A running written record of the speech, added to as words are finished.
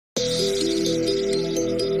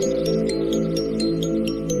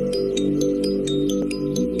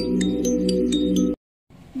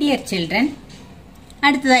Dear children,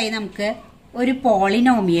 അടുത്തതായി നമുക്ക് ഒരു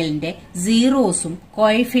പോളിനോമിയലിന്റെ സീറോസും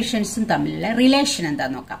കോഎഫിഷ്യൻസും തമ്മിലുള്ള റിലേഷൻ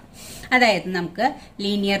എന്താന്ന് നോക്കാം. അതായത് നമുക്ക്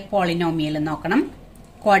ലീനിയർ പോളിനോമിയൽ നോക്കണം,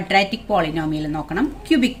 ക്വാഡ്രാറ്റിക് പോളിനോമിയൽ നോക്കണം,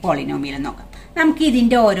 ക്യൂബിക് പോളിനോമിയൽ നോക്കാം. നമുക്ക്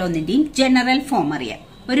ഇതിന്റെ ഓരോന്നിന്റെയും ജനറൽ ഫോം അറിയാം.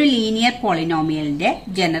 ഒരു ലീനിയർ പോളിനോമിയലിന്റെ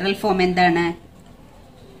ജനറൽ ഫോം എന്താണ്?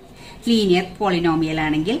 ലീനിയർ പോളിനോമിയൽ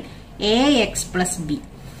ആണെങ്കിൽ ax plus b.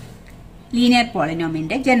 ലീനിയർ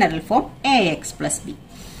പോളിനോമിയലിന്റെ general form ax plus b.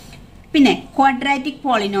 പിന്നെ ക്വാഡ്രാറ്റിക്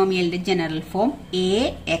പോളിനോമിയലിന്റെ general form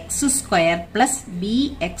ax² plus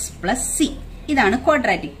bx plus c. ഇതാണ്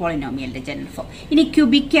ക്വാഡ്രാറ്റിക് പോളിനോമിയലിന്റെ ജനറൽ ഫോം. ഇനി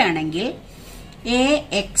ക്യൂബിക് ആണെങ്കിൽ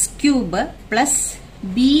ax³ plus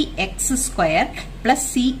bx² plus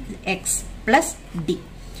cx plus d.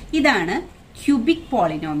 ഇതാണ് ക്യൂബിക്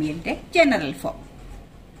പോളിനോമിയലിന്റെ ജനറൽ ഫോം.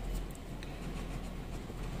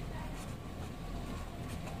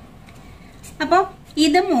 അപ്പൊ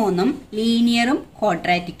ഇത് മൂന്നും ലീനിയറും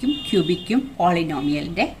ക്വാഡ്രാറ്റിക്കും ക്യൂബിക്കും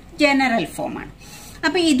പോളിനോമിയലിന്റെ ജനറൽ ഫോം ആണ്.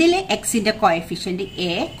 അപ്പൊ ഇതില് എക്സിന്റെ coefficient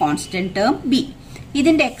A, constant term B.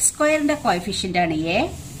 ഇതിന്റെ x² കോഎഫിഷ്യന്റ് ആണ് എ,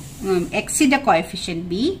 എക്സിന്റെ coefficient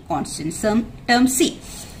B, constant term C.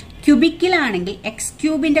 ക്യൂബിക്കിലാണെങ്കിൽ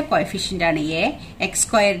x³ coefficient ആണ് എ,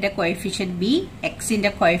 x² കോഎഫിഷ്യന്റ് ബി,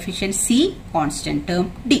 എക്സിന്റെ coefficient C, constant term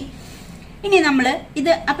D. ഇനി നമ്മള്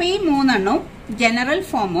ഇത് അപ്പൊ ഈ മൂന്നെണ്ണവും general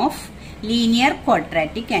form of linear,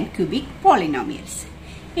 quadratic and cubic polynomials.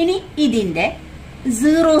 ഇനി ഇതിന്റെ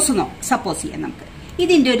സീറോസ് സപ്പോസ് ചെയ്യാം. നമുക്ക്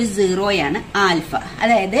ഇതിന്റെ ഒരു സീറോയാണ് ആൽഫ.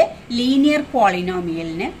 അതായത് ലീനിയർ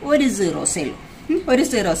പോളിനോമിയലിന് ഒരു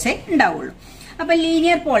സീറോസേ ഉണ്ടാവുള്ളൂ. അപ്പൊ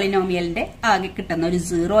ലീനിയർ പോളിനോമിയലിന്റെ ആകെ കിട്ടുന്ന ഒരു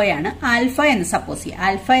സീറോയാണ് ആൽഫ എന്ന് സപ്പോസ് ചെയ്യുക.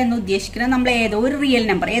 ആൽഫ എന്ന് ഉദ്ദേശിക്കുന്നത് നമ്മൾ ഏതോ ഒരു റിയൽ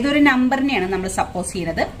നമ്പർ, ഏതൊരു നമ്പറിനെയാണ് നമ്മൾ സപ്പോസ്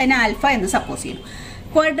ചെയ്യുന്നത്, അതിന് ആൽഫ എന്ന് സപ്പോസ് ചെയ്യുന്നു.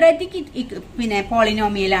 ക്വാഡ്രാറ്റിക് പിന്നെ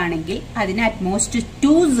പോളിനോമിയൽ ആണെങ്കിൽ അതിന് അറ്റ്മോസ്റ്റ്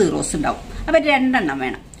 2 സീറോസ് ഉണ്ടാവും. അപ്പൊ രണ്ടെണ്ണം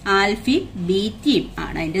വേണം. ആൽഫയും ബീറ്റയും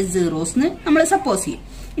ആണ് അതിന്റെ സീറോസ് നമ്മൾ സപ്പോസ് ചെയ്യും.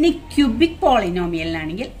 ഇനി ക്യൂബിക്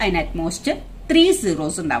പോളിനോമിയലിനാണെങ്കിൽ അതിന് അറ്റ്മോസ്റ്റ് 3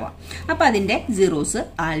 സീറോസ് ഉണ്ടാവാം. അപ്പൊ അതിന്റെ സീറോസ്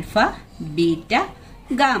ആൽഫ, ബീറ്റ,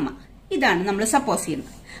 ഗാമ. ഇതാണ് നമ്മൾ സപ്പോസ്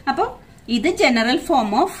ചെയ്യുന്നത്. അപ്പൊ ഇത് ജനറൽ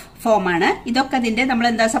ഫോം ആണ്. ഇതൊക്കെ അതിന്റെ നമ്മൾ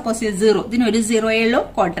എന്താ സപ്പോസ് ചെയ്ത് സീറോ. ഇതിനൊരു സീറോയേ ഉള്ളൂ.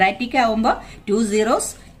 ക്വാഡ്രാറ്റിക് ആവുമ്പോ 2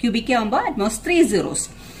 സീറോസ്, ക്യൂബിക് ആവുമ്പോ അറ്റ്മോസ്റ്റ് 3 സീറോസ്.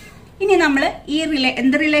 ഇനി നമ്മൾ ഈ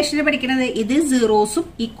എന്ത് റിലേഷനെ പഠിക്കുന്നത്? ഇത് സീറോസും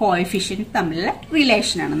ഈ കോഎഫിഷ്യന്റ് തമ്മിലുള്ള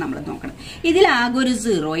റിലേഷനാണ് നമ്മൾ നോക്കുന്നത്. ഇതിൽ ആകെ ഒരു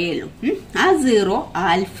സീറോയേ ഉള്ളൂ. ആ zero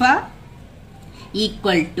alpha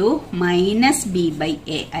equal to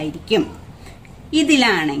 -b/a ആയിരിക്കും.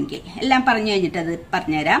 ഇതിലാണെങ്കിൽ എല്ലാം പറഞ്ഞു കഴിഞ്ഞിട്ട് അത്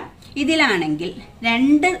പറഞ്ഞുതരാം. ഇതിലാണെങ്കിൽ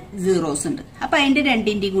 2 സീറോസ് ഉണ്ട്. അപ്പൊ അതിന്റെ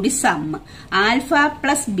രണ്ടിന്റെയും കൂടി സമ്മ് ആൽഫ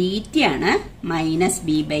പ്ലസ് ബീറ്റയാണ്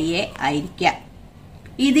 -b/a ആയിരിക്കാം.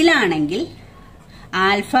 ഇതിലാണെങ്കിൽ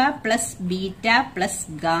alpha plus beta plus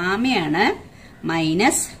ഗാമയാണ്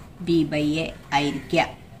 -b/a ആയിരിക്കുക.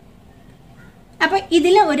 അപ്പൊ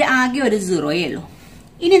ഇതില് ആകെ ഒരു സീറോയേ ഉള്ളൂ.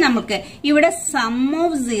 ഇനി നമുക്ക് ഇവിടെ സം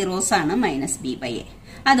ഓഫ് സീറോസ് ആണ് -b/a.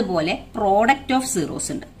 അതുപോലെ പ്രോഡക്റ്റ് ഓഫ് സീറോസ്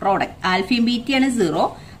ഉണ്ട്. Product ആൽഫയും ബീറ്റയാണ് zero,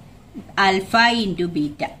 alpha into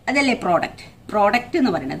beta അതല്ലേ പ്രോഡക്റ്റ്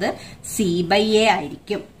എന്ന് പറയുന്നത് c/a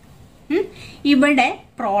ആയിരിക്കും. ഇവിടെ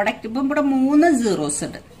പ്രോഡക്റ്റ് ഇപ്പം ഇവിടെ 3 സീറോസ്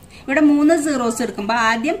ഉണ്ട്. ഇവിടെ 3 സീറോസ് എടുക്കുമ്പോൾ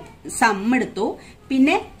ആദ്യം സം എടുത്തു,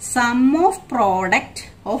 പിന്നെ some of product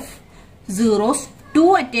of zeros 2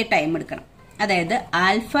 at A time എടുക്കണം. അതായത്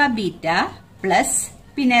ആൽഫ ബീറ്റ പ്ലസ്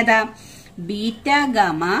പിന്നെ ഏതാ beta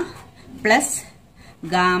gamma plus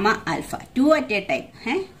gamma alpha 2 at A time.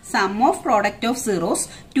 Some of product of zeros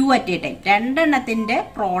 2 at A time. രണ്ടെണ്ണത്തിന്റെ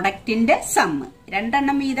പ്രോഡക്റ്റിന്റെ sum,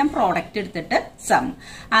 രണ്ടെണ്ണം വീതം പ്രോഡക്റ്റ് എടുത്തിട്ട് സം,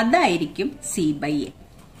 അതായിരിക്കും c/a.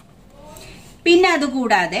 പിന്നെ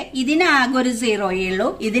അതുകൂടാതെ ഇതിന് ആകെ ഒരു സീറോയേ ഉള്ളൂ.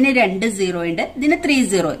 ഇതിന് 2 സീറോ ഉണ്ട്, ഇതിന് 3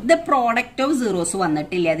 സീറോ. ഇത് പ്രോഡക്റ്റ് ഓഫ് സീറോസ്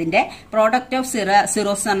വന്നിട്ടില്ല. അതിന്റെ പ്രോഡക്റ്റ് ഓഫ്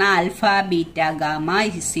സീറോസ് പറഞ്ഞാൽ alpha beta gamma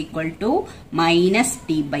is equal to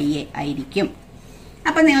 -t/a ആയിരിക്കും.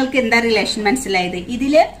 അപ്പൊ നിങ്ങൾക്ക് എന്താ റിലേഷൻ മനസ്സിലായത്?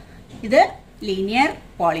 ഇത് ലീനിയർ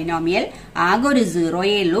പോളിനോമിയൽ, ആകെ ഒരു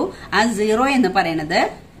സീറോയേ ഉള്ളൂ. ആ സീറോ എന്ന് പറയുന്നത്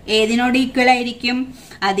ഏതിനോട് ഈക്വൽ ആയിരിക്കും?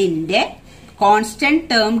 അതിന്റെ constant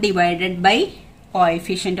term divided by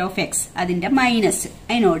coefficient of X, അതിന്റെ മൈനസ്,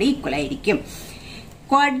 അതിനോട് ഈക്വൽ ആയിരിക്കും.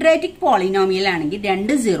 ക്വാഡ്രാറ്റിക് പോളിനോമിയൽ ആണെങ്കിൽ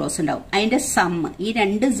 2 സീറോസ് ഉണ്ടാവും. അതിന്റെ സമ്മ്, ഈ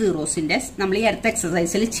 2 സീറോസിന്റെ നമ്മൾ ഈ അടുത്ത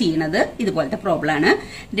എക്സസൈസിൽ ചെയ്യുന്നത് ഇതുപോലത്തെ പ്രോബ്ലം ആണ്.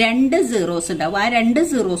 2 സീറോസ് ഉണ്ടാവും. ആ 2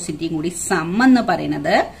 സീറോസിന്റെയും കൂടി സം എന്ന്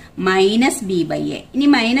പറയുന്നത് -b/a. ഇനി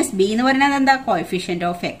 -b എന്ന് പറയുന്നത് എന്താ? Coefficient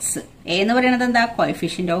of X. a എന്ന് പറയുന്നത് എന്താ?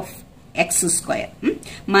 Coefficient of x².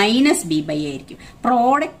 -b/a ആയിരിക്കും.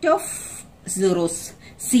 പ്രോഡക്റ്റ് ഓഫ് സീറോസ്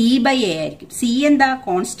c/a ആയിരിക്കും. c എന്താ?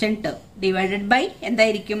 കോൺസ്റ്റന്റ് ഡിവൈഡഡ് ബൈ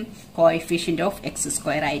എന്തായിരിക്കും? കോഎഫിഷ്യന്റ് ഓഫ്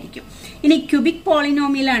x² ആയിരിക്കും. ഇനി ക്യൂബിക്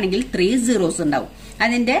പോളിനോമിയൽ ആണെങ്കിൽ 3 സീറോസ് ഉണ്ടാവും.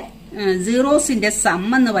 അതിന്റെ സീറോസിന്റെ സം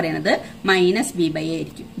എന്ന് പറയുന്നത് മൈനസ് ബി ബൈ എ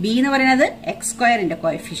ആയിരിക്കും. ബി എന്ന് പറയുന്നത് എക്സ് സ്ക്വയറിന്റെ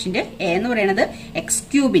കോഎഫിഷ്യന്റ്, എ എന്ന് പറയുന്നത് എക്സ്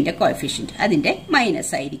ക്യൂബിന്റെ കോഎഫിഷ്യന്റ്, അതിന്റെ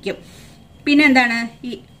മൈനസ് ആയിരിക്കും. പിന്നെ എന്താണ്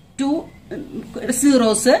ഈ 2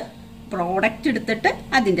 സീറോസ് പ്രോഡക്റ്റ് എടുത്തിട്ട്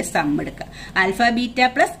അതിന്റെ സം എടുക്കുക. Alpha beta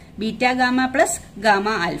plus beta gamma plus gamma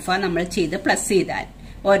alpha നമ്മൾ ചെയ്ത് പ്ലസ് ചെയ്താൽ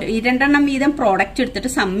ഈ രണ്ടെണ്ണം വീതം പ്രോഡക്റ്റ് എടുത്തിട്ട്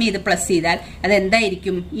സം ചെയ്ത് പ്ലസ് ചെയ്താൽ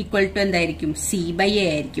അതെന്തായിരിക്കും? ഈക്വൽ ടു എന്തായിരിക്കും? സി ബൈ എ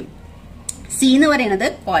ആയിരിക്കും. സി എന്ന് പറയുന്നത്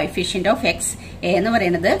കോഎഫിഷ്യന്റ് ഓഫ് എക്സ്, എ എന്ന്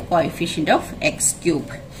പറയുന്നത് കോഎഫിഷ്യന്റ് ഓഫ് എക്സ്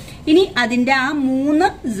ക്യൂബ്. ഇനി അതിന്റെ ആ 3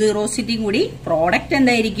 സീറോസിന്റെയും കൂടി പ്രോഡക്റ്റ്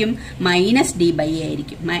എന്തായിരിക്കും? മൈനസ് ഡി ബൈ എ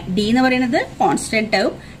ആയിരിക്കും. ഡി എന്ന് പറയുന്നത് constant term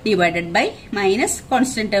divided by minus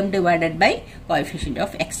constant term divided by coefficient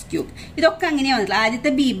of X cube. ഇതൊക്കെ അങ്ങനെയാ വന്നില്ല.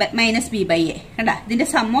 ആദ്യത്തെ മൈനസ് ബി ബൈ എ കണ്ടാ, ഇതിന്റെ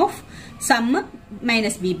sum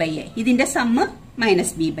minus B by A, ഇതിന്റെ sum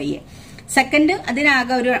minus B by A. Second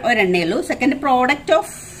അതിനാകെ ഒരെണ്ണേ ഉള്ളൂ. Second product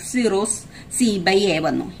of zeros C by A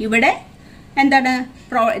വന്നു. ഇവിടെ എന്താണ്?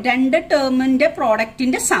 2 ടേമിന്റെ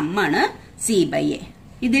പ്രോഡക്റ്റിന്റെ സമ്മാണ് സി ബൈ എ.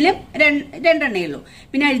 ഇതിലും രണ്ടെണ്ണേ ഉള്ളൂ.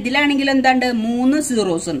 പിന്നെ ഇതിലാണെങ്കിൽ എന്താണ്ട് 3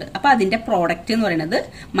 സീറോസ് ഉണ്ട്. അപ്പൊ അതിന്റെ പ്രോഡക്റ്റ് എന്ന് പറയുന്നത്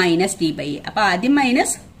മൈനസ് ഡി ബൈ എ. അപ്പൊ ആദ്യം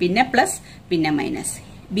മൈനസ്, പിന്നെ പ്ലസ്, പിന്നെ minus.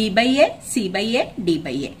 B by A, C by A, D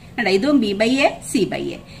by A. ഇതും B by A, C by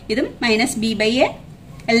A, ഇതും മൈനസ് ബി ബൈ എ,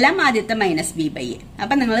 എല്ലാം ആദ്യത്തെ മൈനസ് ബി ബൈ എ.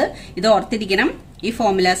 അപ്പൊ നിങ്ങൾ ഇത് ഓർത്തിരിക്കണം. ഈ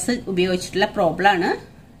ഫോർമുലാസ് ഉപയോഗിച്ചിട്ടുള്ള പ്രോബ്ലം ആണ്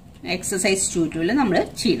എക്സസൈസ് 2 നമ്മൾ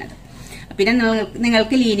ചെയ്യുന്നത്. പിന്നെ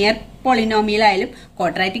നിങ്ങൾക്ക് ലീനിയർ പോളിനോമിയൽ ആയാലും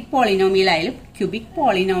ക്വാഡ്രാറ്റിക് പോളിനോമിയൽ ആയാലും ക്യൂബിക്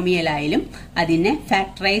പോളിനോമിയൽ ആയാലും അതിനെ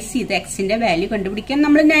ഫാക്ടറൈസ് ചെയ്ത് എക്സിന്റെ വാല്യൂ കണ്ടുപിടിക്കാൻ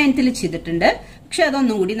നമ്മൾ 9th ചെയ്തിട്ടുണ്ട്. പക്ഷെ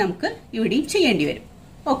അതൊന്നും കൂടി നമുക്ക് ഇവിടെയും ചെയ്യേണ്ടി വരും.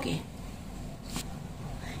 ഓക്കെ,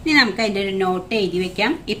 ഇനി നമുക്ക് അതിന്റെ ഒരു നോട്ട് എഴുതി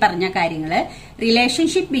വെക്കാം. ഈ പറഞ്ഞ കാര്യങ്ങള്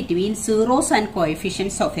relationship between zeros and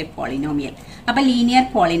coefficients of A polynomial. അപ്പൊ ലീനിയർ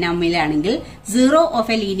പോളിനോമിയൽ ആണെങ്കിൽ zero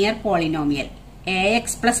of A linear polynomial ax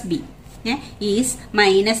plus b is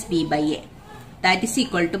minus b by a. That is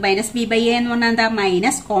equal to minus b by a എന്ന് പറഞ്ഞാൽ എന്താ?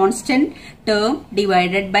 Minus constant term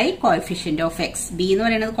divided by coefficient of X. B എന്ന്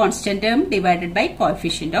പറയുന്നത് constant term divided by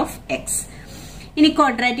coefficient of X. ഇനി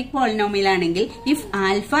quadratic polynomial ആണെങ്കിൽ if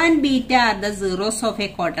alpha and beta are the zeros of A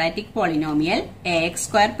quadratic polynomial X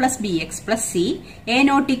square plus B X plus C A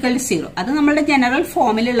not equal to 0. അത് നമ്മുടെ general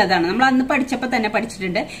ഫോമിലുള്ളതാണ്. നമ്മൾ അന്ന് പഠിച്ചപ്പോൾ തന്നെ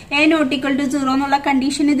പഠിച്ചിട്ടുണ്ട്. A not equal to 0 എന്നുള്ള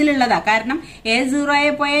കണ്ടീഷൻ ഇതിലുള്ളതാ. കാരണം എ 0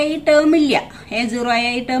 ആയി പോയാൽ ഈ ടേം ഇല്ല. എ 0 ആയ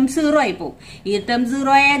ഈ ടേം 0 ആയി പോകും. ഈ ടേം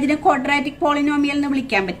 0 ആയ അതിനെ ക്വാഡ്രാറ്റിക് പോളിനോമിയൽ എന്ന്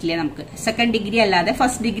വിളിക്കാൻ പറ്റില്ല നമുക്ക്. സെക്കൻഡ് ഡിഗ്രി അല്ലാതെ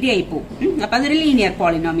ഫസ്റ്റ് ഡിഗ്രി ആയി പോകും. അപ്പൊ അതൊരു ലീനിയർ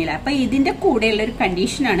പോളിനോമിയൽ. അപ്പൊ ഇതിന്റെ കൂടെയുള്ള ഒരു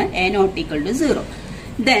കണ്ടീഷനാണ് A not equal to 0.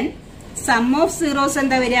 Then sum of zeros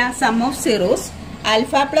എന്താ വരിക? sum of zeros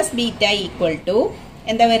alpha plus beta equal to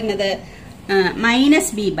എന്താ വരുന്നത്?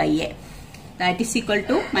 Minus B by A. That is equal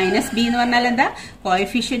to minus B എന്ന് പറഞ്ഞാൽ എന്താ?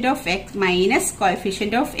 Coefficient of X minus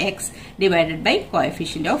coefficient of X divided by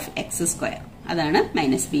coefficient of X square. അതാണ്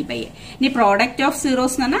minus B by A. ഇനി product of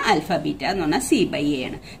zeros എന്ന് പറഞ്ഞാൽ alpha beta എന്ന് പറഞ്ഞാൽ C by A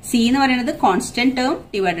ആണ്. സി എന്ന് പറയുന്നത് constant term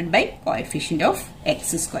divided by coefficient of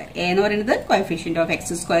X square. A എന്ന് പറയുന്നത് കോഎഫിഷ്യന്റ് ഓഫ്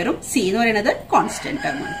എക്സ് സ്ക്വയറും സി എന്ന് പറയുന്നത് കോൺസ്റ്റന്റ്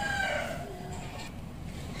ടേം ആണ്.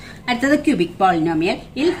 അടുത്തത് cubic polynomial.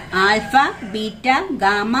 If alpha beta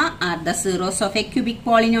gamma are the zeros of A cubic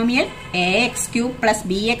polynomial A X cube plus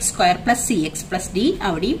B X square plus C X plus D.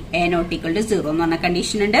 അവിടെയും A not equal to 0 എന്ന് പറഞ്ഞ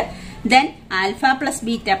condition ഉണ്ട്. Then alpha plus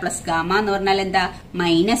beta plus gamma എന്ന് പറഞ്ഞാൽ എന്താ?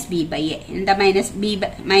 Minus B by A. എന്താ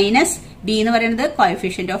minus B എന്ന് പറയുന്നത്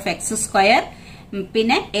കോഎഫിഷ്യന്റ് ഓഫ് എക്സ് സ്ക്വയർ,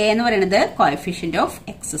 പിന്നെ എ എന്ന് പറയുന്നത് കോഎഫിഷ്യന്റ് ഓഫ്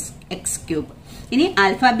എക്സ് ക്യൂബ്. ഇനി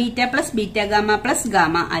alpha beta plus beta gamma plus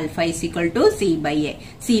gamma alpha is equal to C by A.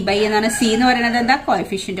 C by എന്ന് പറഞ്ഞാൽ C എന്ന് പറയുന്നത് എന്താ?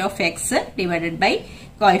 Coefficient of X divided by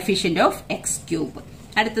coefficient of X cube.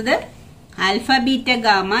 അടുത്തത് alpha beta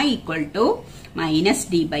gamma equal to minus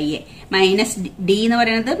D by A. Minus D എന്ന്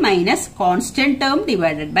പറയുന്നത് minus constant term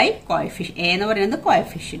divided by coefficient A എന്ന് പറയുന്നത്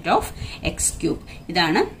കോഎഫിഷ്യന്റ് ഓഫ് എക്സ് ക്യൂബ്.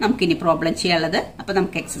 ഇതാണ് നമുക്ക് ഇനി problem ചെയ്യാനുള്ളത്. അപ്പൊ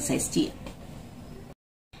നമുക്ക് എക്സസൈസ് ചെയ്യാം.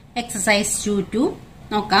 എക്സസൈസ് 2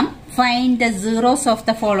 നോക്കാം. Find the zeros of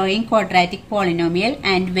the following quadratic polynomial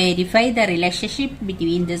and verify the relationship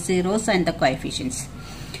between the zeros and the coefficients.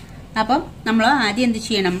 അപ്പം നമ്മൾ ആദ്യം എന്ത്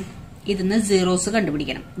ചെയ്യണം? ഇതിന്ന് സീറോസ്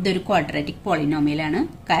കണ്ടുപിടിക്കണം. ഇതൊരു ക്വാഡ്രാറ്റിക് പോളിനോമിയലാണ്,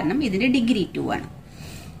 കാരണം ഇതിന്റെ ഡിഗ്രി 2 ആണ്.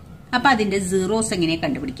 അപ്പൊ അതിന്റെ സീറോസ് എങ്ങനെ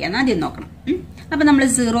കണ്ടുപിടിക്കാന്ന് ആദ്യം നോക്കണം. അപ്പൊ നമ്മൾ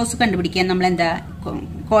സീറോസ് കണ്ടുപിടിക്കാൻ നമ്മൾ എന്താ?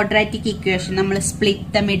 ക്വാഡ്രാറ്റിക് ഇക്വേഷൻ നമ്മൾ സ്പ്ലിറ്റ്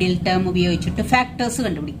ദ മിഡിൽ ടേം ഉപയോഗിച്ചിട്ട് ഫാക്ടേഴ്സ്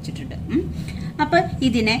കണ്ടുപിടിച്ചിട്ടുണ്ട്. അപ്പൊ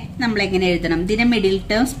ഇതിനെ നമ്മൾ എങ്ങനെ എഴുതണം? ഇതിനെ മിഡിൽ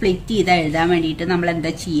ടേം സ്പ്ലിറ്റ് ചെയ്ത് എഴുതാൻ വേണ്ടിയിട്ട് നമ്മൾ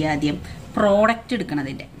എന്താ ചെയ്യുക? ആദ്യം പ്രോഡക്റ്റ് എടുക്കണം.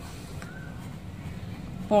 ഇതിന്റെ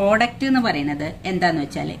പ്രോഡക്റ്റ് എന്ന് പറയുന്നത് എന്താന്ന്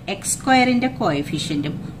വെച്ചാൽ എക്സ് സ്ക്വയറിന്റെ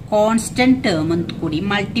കോഎഫിഷ്യന്റും കോൺസ്റ്റന്റ് ടേമും കൂടി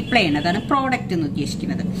മൾട്ടിപ്ലൈ ചെയ്യുന്നതാണ് പ്രോഡക്റ്റ് എന്ന്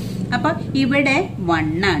ഉദ്ദേശിക്കുന്നത്. അപ്പൊ ഇവിടെ 1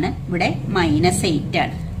 ആണ്, ഇവിടെ -8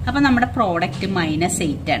 ആണ്. അപ്പൊ നമ്മുടെ പ്രോഡക്റ്റ്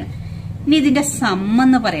 -8 ആണ്. ഇനി ഇതിന്റെ സം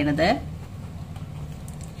എന്ന് പറയുന്നത്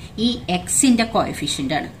ഈ എക്സിന്റെ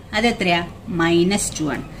കോഎഫിഷ്യന്റ് ആണ്. അത് എത്രയാ? -2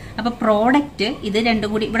 ആണ്. അപ്പൊ പ്രോഡക്റ്റ് ഇത് രണ്ടും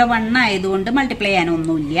കൂടി ഇവിടെ 1 ആയതുകൊണ്ട് മൾട്ടിപ്ലൈ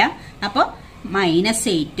ചെയ്യാനൊന്നുമില്ല. അപ്പൊ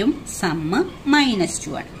 -8ഉം സമ്മ്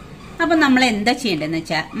 -2 ആണ്. അപ്പൊ നമ്മൾ എന്താ ചെയ്യേണ്ടതെന്ന്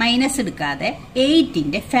വെച്ചാൽ മൈനസ് എടുക്കാതെ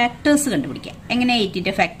 8ന്റെ ഫാക്ടേഴ്സ് കണ്ടുപിടിക്കാം. എങ്ങനെ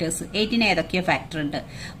 8ന്റെ ഫാക്ടേഴ്സ്? 8ന് ഏതൊക്കെയോ ഫാക്ടർ ഉണ്ട്?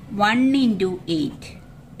 1 × 8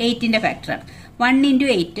 8ന്റെ ഫാക്ടറാണ്. 1 ×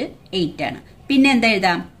 8 8 ആണ്. പിന്നെ എന്താ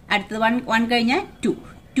എഴുതാം? അടുത്തത് 1 കഴിഞ്ഞാൽ 2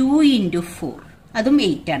 × 4 അതും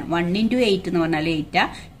 8 ആണ്. 1 × 8 എന്ന് പറഞ്ഞാൽ 8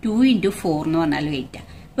 2 × 4 എന്ന് പറഞ്ഞാലും 8.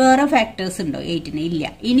 വേറെ ഫാക്ടേഴ്സ് ഉണ്ടോ 8ന്? ഇല്ല.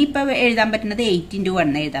 ഇനിയിപ്പോൾ എഴുതാൻ പറ്റുന്നത് 8 ×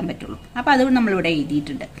 1 എഴുതാൻ പറ്റുള്ളൂ. അപ്പൊ അത് നമ്മളിവിടെ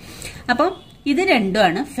എഴുതിയിട്ടുണ്ട്. അപ്പം ഇത്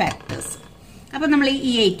രണ്ടുമാണ് ഫാക്ടേഴ്സ്. അപ്പൊ നമ്മൾ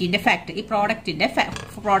ഈ 8ന്റെ ഫാക്ടർ, ഈ പ്രോഡക്റ്റിന്റെ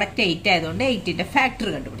പ്രോഡക്റ്റ് 8 ആയതുകൊണ്ട് 8ന്റെ ഫാക്ടർ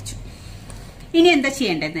കണ്ടുപിടിച്ചു. ഇനി എന്താ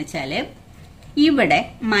ചെയ്യേണ്ടതെന്ന് വെച്ചാൽ ഇവിടെ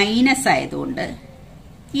മൈനസ് ആയതുകൊണ്ട്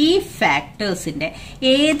ഈ ഫാക്ടേഴ്സിന്റെ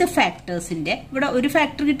ഏത് ഫാക്ടേഴ്സിന്റെ ഇവിടെ ഒരു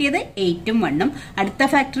ഫാക്ടർ കിട്ടിയത് 8ഉം 1ഉം, അടുത്ത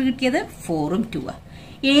ഫാക്ടർ കിട്ടിയത് 4ഉം 2.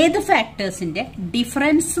 ഏത് ഫാക്ടേഴ്സിന്റെ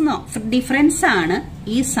ഡിഫറൻസ് ആണ്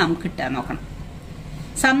ഈ സം കിട്ടാൻ നോക്കണം.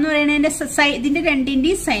 സം എന്ന് പറയുന്നതിന്റെ ഇതിന്റെ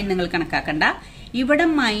രണ്ടിന്റെയും സൈൻ നിങ്ങൾ കണക്കാക്കണ്ട. ഇവിടെ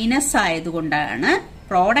മൈനസ് ആയതുകൊണ്ടാണ്,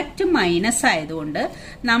 പ്രോഡക്റ്റ് മൈനസ് ആയതുകൊണ്ട്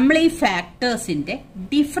നമ്മൾ ഈ ഫാക്ടേഴ്സിന്റെ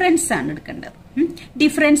ഡിഫറൻസ് ആണ് എടുക്കേണ്ടത്.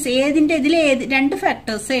 ഡിഫറൻസ് ഏതിന്റെ? ഇതിൽ രണ്ട്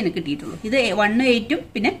ഫാക്ടേഴ്സേ എനിക്ക് കിട്ടിയിട്ടുള്ളൂ. ഇത് 1ഉം 8ഉം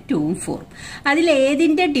പിന്നെ 2ഉം 4ഉം. അതിൽ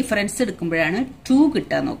ഏതിന്റെ ഡിഫറൻസ് എടുക്കുമ്പോഴാണ് 2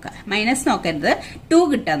 കിട്ടാൻ നോക്കുക. മൈനസ് നോക്കരുത്, 2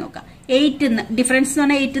 കിട്ടാൻ നോക്കുക. 8 ഡിഫറൻസ് എന്ന്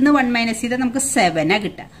പറഞ്ഞാൽ 8 1 മൈനസ് ചെയ്താൽ നമുക്ക് 7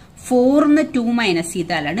 കിട്ടുക. 4 2 മൈനസ്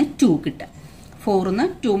ചെയ്താലാണ് 2 കിട്ടുക. 4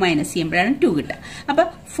 2 മൈനസ് ചെയ്യുമ്പോഴാണ് 2 കിട്ടുക. അപ്പൊ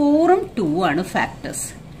 4ഉം 2ഉം ആണ് ഫാക്ടേഴ്സ്.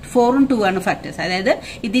 4ഉം 2ഉം ആണ് ഫാക്ടേഴ്സ്. അതായത്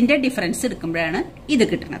ഇതിന്റെ ഡിഫറൻസ് എടുക്കുമ്പോഴാണ് ഇത്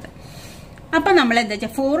കിട്ടുന്നത്. അപ്പൊ നമ്മൾ എന്താ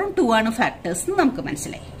വെച്ചാൽ 4ഉം 2ഉം ആണ് ഫാക്ടേഴ്സ് എന്ന് നമുക്ക്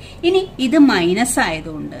മനസ്സിലായി. ഇനി ഇത് മൈനസ്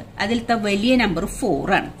ആയതുകൊണ്ട് അതിലത്തെ വലിയ നമ്പർ 4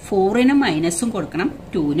 ആണ്. 4ന് മൈനസും കൊടുക്കണം,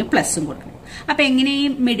 2ന് പ്ലസും കൊടുക്കണം. അപ്പൊ എങ്ങനെ ഈ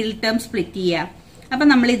മിഡിൽ ടേം സ്പ്ലിറ്റ് ചെയ്യാം? അപ്പൊ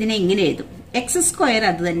നമ്മൾ ഇതിനെ എങ്ങനെ എഴുതും? x²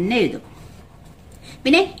 അത് തന്നെ എഴുതും.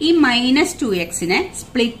 പിന്നെ ഈ -2xനെ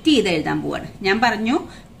സ്പ്ലിറ്റ് ചെയ്ത് എഴുതാൻ പോവാണ്. ഞാൻ പറഞ്ഞു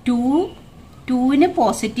 2ന്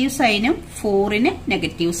പോസിറ്റീവ് സൈനും 4ന്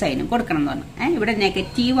നെഗറ്റീവ് സൈനും കൊടുക്കണം എന്ന് പറഞ്ഞു. ഇവിടെ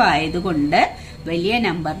നെഗറ്റീവ് ആയതുകൊണ്ട് വലിയ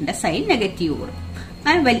നമ്പറിന്റെ സൈൻ നെഗറ്റീവ് കൊടുക്കും,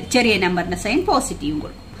 ചെറിയ നമ്പറിന്റെ സൈൻ പോസിറ്റീവും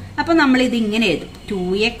കൊടുക്കും. അപ്പൊ നമ്മൾ ഇത് ഇങ്ങനെ എഴുതും,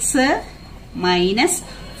 2x -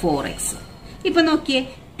 4x. ഇപ്പൊ നോക്കിയേ,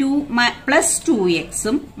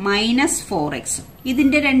 +2xഉം -4xഉം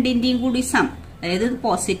ഇതിന്റെ രണ്ടിന്റെയും കൂടി സം, അതായത് ഇത്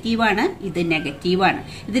പോസിറ്റീവ് ആണ്, ഇത് നെഗറ്റീവ് ആണ്.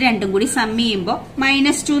 ഇത് രണ്ടും കൂടി സം ചെയ്യുമ്പോൾ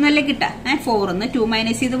 -2 എന്നല്ലേ കിട്ടുക. 4ന്ന് 2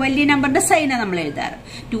 മൈനസ് ചെയ്ത് വലിയ നമ്പറിന്റെ സൈനാണ് നമ്മൾ എഴുതാറ്.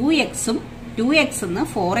 2xന്ന്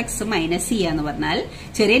 4x മൈനസ് ചെയ്യാന്ന് പറഞ്ഞാൽ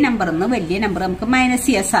ചെറിയ നമ്പറിന്ന് വലിയ നമ്പർ നമുക്ക് മൈനസ്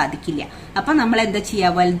ചെയ്യാൻ സാധിക്കില്ല. അപ്പൊ നമ്മൾ എന്താ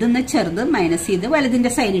ചെയ്യുക? വലുതെന്ന് ചെറുത് മൈനസ് ചെയ്ത്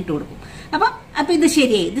വലുതിന്റെ സൈൻ ഇട്ട് കൊടുക്കും. അപ്പൊ ഇത്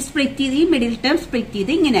ശരിയായി. ഇത് സ്പ്ലിറ്റ് ചെയ്ത് ഈ മിഡിൽ ടേം സ്പ്ലിറ്റ്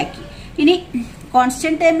ചെയ്ത് ഇങ്ങനെ ആക്കി. ഇനി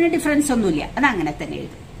കോൺസ്റ്റന്റ് ടേമിന് ഡിഫറൻസ് ഒന്നുമില്ല, അത് അങ്ങനെ തന്നെ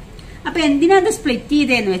എഴുതും. അപ്പൊ എന്തിനാ അത് സ്പ്ലിറ്റ്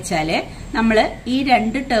ചെയ്തതെന്ന് വെച്ചാല് നമ്മള് ഈ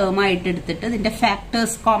 2 ടേം ആയിട്ട് എടുത്തിട്ട് ഇതിന്റെ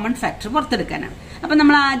ഫാക്ടേഴ്സ്, കോമൺ ഫാക്ടർ പുറത്തെടുക്കാനാണ്. അപ്പൊ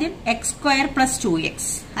നമ്മൾ ആദ്യം x² + 2x,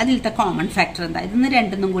 അതിലത്തെ കോമൺ ഫാക്ടർ എന്താ? ഇതിന്ന്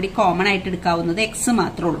രണ്ടും കൂടി കോമൺ ആയിട്ട് എടുക്കാവുന്നത് x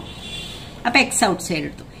മാത്രമേ ഉള്ളൂ. അപ്പൊ x ഔട്ട് സൈഡ്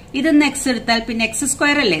എടുത്തു. ഇതിന്ന് x എടുത്താൽ പിന്നെ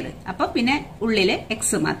x² അല്ലേ ഇത്. അപ്പൊ പിന്നെ ഉള്ളില് x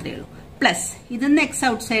മാത്രമേ ഉള്ളൂ. പ്ലസ് ഇതിന്ന് x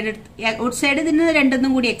ഔട്ട് സൈഡ് ഇതിന് രണ്ടും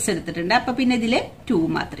കൂടി x എടുത്തിട്ടുണ്ട്. അപ്പൊ പിന്നെ ഇതില് 2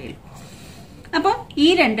 മാത്രമേ ഉള്ളൂ. അപ്പോൾ ഈ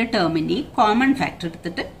 2 ടേമിന്റെയും കോമൺ ഫാക്ടർ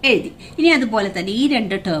എടുത്തിട്ട് എഴുതി. ഇനി അതുപോലെ തന്നെ ഈ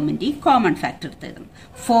 2 ടേമിന്റെയും കോമൺ ഫാക്ടർ എടുത്ത് എഴുതണം.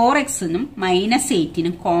 4xനും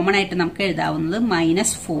 -8നും കോമൺ ആയിട്ട് നമുക്ക് എഴുതാവുന്നത്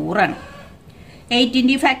 -4 ആണ്.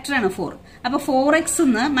 8ന്റെ ഫാക്ടർ ആണ് 4. അപ്പൊ 4x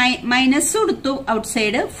മൈനസ് കൊടുത്തു, ഔട്ട്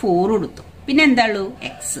സൈഡ് 4 കൊടുത്തു. പിന്നെ എന്താ ഉള്ളൂ?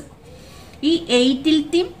 x. ഈ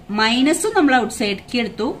 8ലത്തെയും മൈനസും നമ്മൾ ഔട്ട് സൈഡിലേക്ക്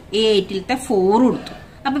എടുത്തു, ഈ 8ലത്തെ 4 കൊടുത്തു.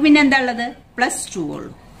 അപ്പൊ പിന്നെ എന്താ ഉള്ളത്? +2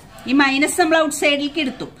 ഉള്ളൂ. ഈ മൈനസ് നമ്മൾ ഔട്ട് സൈഡിലേക്ക്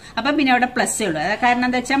എടുത്തു, അപ്പൊ പിന്നെ അവിടെ പ്ലസ് ഉള്ളൂ. അതായത് കാരണം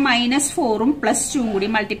എന്താ വെച്ചാൽ -4ഉം +2ഉം കൂടി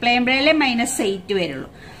മൾട്ടിപ്ലൈ ചെയ്യുമ്പോഴല്ലേ -8 വരുള്ളൂ.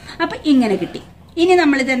 അപ്പൊ ഇങ്ങനെ കിട്ടി. ഇനി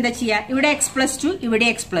നമ്മൾ ഇത് എന്താ ചെയ്യാ? ഇവിടെ x+2, ഇവിടെ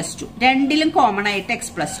x+2, രണ്ടിലും കോമൺ ആയിട്ട്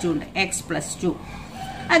x+2 ഉണ്ട്. x+2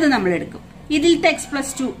 അത് നമ്മൾ എടുക്കും. ഇതിലത്തെ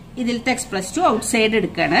x+2 ഇതിലത്തെ x+2 ഔട്ട് സൈഡ്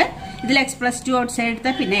എടുക്കാണ്. ഇതിൽ x+2 ഔട്ട് സൈഡ്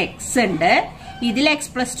എടുത്താൽ പിന്നെ x ഉണ്ട്. ഇതിൽ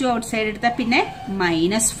x+2 ഔട്ട് സൈഡ് എടുത്താൽ പിന്നെ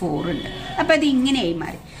 -4 ഉണ്ട്. അപ്പൊ അത് ഇങ്ങനെയായി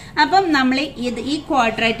മാറി. അപ്പം നമ്മൾ ഈ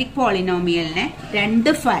ക്വാഡ്രാറ്റിക് പോളിനോമിയലിനെ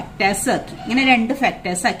 2 ഫാക്ടേഴ്സ് ആക്കി, ഇങ്ങനെ 2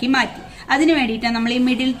 ഫാക്ടേഴ്സ് ആക്കി മാറ്റി. അതിന് വേണ്ടിയിട്ടാണ് നമ്മൾ ഈ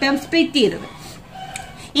മിഡിൽ ടേം സ്പ്ലിറ്റ് ചെയ്തത്.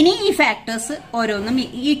 ഇനി ഈ ഫാക്ടേഴ്സ് ഓരോന്നും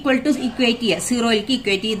ഈക്വേറ്റ് ചെയ്യുക, 0ലേക്ക്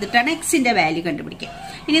ഈക്വേറ്റ് ചെയ്തിട്ടാണ് എക്സിന്റെ വാല്യൂ കണ്ടുപിടിക്കുക.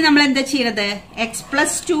 ഇനി നമ്മൾ എന്താ ചെയ്യുന്നത്?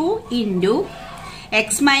 x+2 × x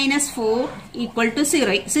 - 4 =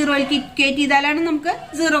 0. 0ലേക്ക് ഈക്വേറ്റ് ചെയ്താലാണ് നമുക്ക്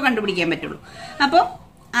 0 കണ്ടുപിടിക്കാൻ പറ്റുള്ളൂ. അപ്പോൾ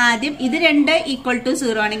ആദ്യം ഇത് 2 =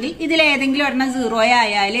 0 ആണെങ്കിൽ ഇതിലേതെങ്കിലും ഒരെണ്ണം 0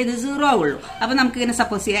 ആയാലേ ഇത് 0 ആവുള്ളൂ. അപ്പൊ നമുക്ക് ഇങ്ങനെ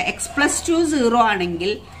സപ്പോസ് ചെയ്യാം, x+2 0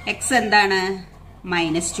 ആണെങ്കിൽ x എന്താണ്?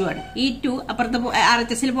 -2 ആണ്. ഈ 2 അപ്പുറത്ത്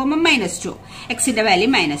RHS പോകുമ്പോൾ -2, എക്സിന്റെ വാല്യൂ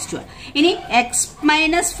 -2 ആണ്. ഇനി x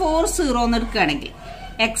 -4 0 എന്ന് എടുക്കുകയാണെങ്കിൽ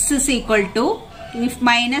x is equal to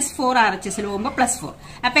 -4 RHS പോകുമ്പോൾ +4.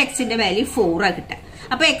 അപ്പൊ എക്സിന്റെ വാല്യൂ 4 ആ കിട്ടുക.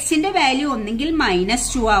 അപ്പൊ എക്സിന്റെ വാല്യൂ ഒന്നെങ്കിൽ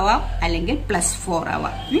 -2 ആവാം അല്ലെങ്കിൽ +4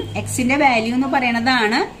 ആവാം. എക്സിന്റെ വാല്യൂ എന്ന്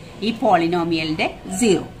പറയുന്നതാണ് ഈ പോളിനോമിയലിന്റെ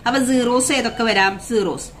 0. അപ്പൊ സീറോസ് ഏതൊക്കെ വരാം?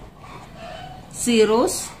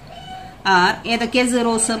 സീറോസ് ആർ ഏതൊക്കെയാ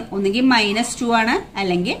സീറോസ്? ഒന്നുകിൽ -2 ആണ്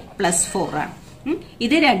അല്ലെങ്കിൽ +4 ആണ്.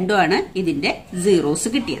 ഇത് രണ്ടുമാണ് ഇതിന്റെ സീറോസ്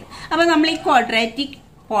കിട്ടിയത്. അപ്പൊ നമ്മൾ ഈ ക്വാഡ്രാറ്റിക്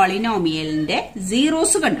പോളിനോമിയലിന്റെ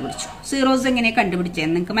സീറോസ് കണ്ടുപിടിച്ചു. സീറോസ് എങ്ങനെ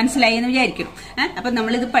കണ്ടുപിടിച്ചതെന്ന് നിങ്ങൾക്ക് മനസ്സിലായി എന്ന് വിചാരിക്കണം. അപ്പൊ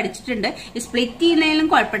നമ്മൾ ഇത് പഠിച്ചിട്ടുണ്ട്. സ്പ്ലിറ്റ് ചെയ്യുന്നതിലും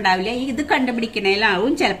കുഴപ്പമുണ്ടാവില്ല, ഇത്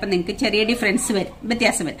കണ്ടുപിടിക്കുന്നതിലാവും ചിലപ്പോൾ നിങ്ങൾക്ക് ചെറിയ ഡിഫറൻസ് വരും,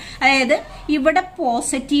 വ്യത്യാസം വരും. അതായത് ഇവിടെ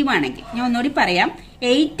പോസിറ്റീവ് ആണെങ്കിൽ, ഞാൻ ഒന്നുകൂടി പറയാം,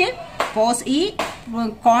 8 ഈ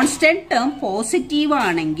കോൺസ്റ്റന്റ് ടേം പോസിറ്റീവ്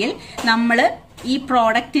ആണെങ്കിൽ നമ്മൾ ഈ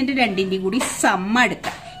പ്രോഡക്റ്റിന്റെ രണ്ടിന്റെയും കൂടി സമ്മ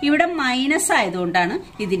എടുക്കാം. ഇവിടെ മൈനസ് ആയതുകൊണ്ടാണ്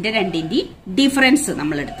ഇതിന്റെ രണ്ടിന്റെയും ഡിഫറൻസ്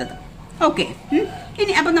നമ്മൾ എടുത്തത്. ഓക്കെ,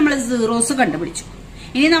 ഇനി അപ്പൊ നമ്മൾ സീറോസ് കണ്ടുപിടിച്ചു.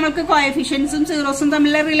 ഇനി നമ്മൾക്ക് കോഎഫിഷ്യൻസും സീറോസും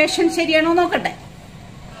തമ്മിലുള്ള റിലേഷൻ ശരിയാണോ നോക്കട്ടെ.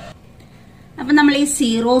 അപ്പൊ നമ്മൾ ഈ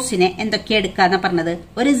സീറോസിനെ എന്തൊക്കെയാ എടുക്കാന്ന് പറഞ്ഞത്?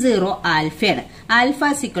 ഒരു സീറോ ആൽഫയാണ്. ആൽഫ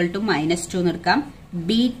സിക്വൽ ടു -2 എന്ന് എടുക്കാം,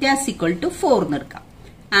 ബീറ്റ സിക്വൽ ടു 4 എന്ന് എടുക്കാം.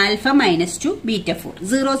 Alpha -2 beta 4.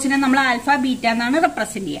 സീറോസിനെ നമ്മൾ ആൽഫ ബീറ്റ എന്നാണ്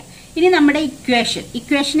റെപ്രസെന്റ് ചെയ്യുക. ഇനി നമ്മുടെ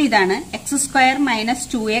ഇക്വേഷൻ ഇതാണ്, x²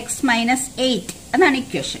 - 2x - 8 അതാണ്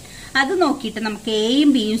ഇക്വേഷൻ. അത് നോക്കിയിട്ട് നമുക്ക് എയും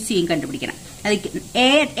ബിയും സിയും കണ്ടുപിടിക്കണം. അത്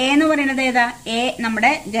എ എന്ന് പറയുന്നത് ഏതാ? എ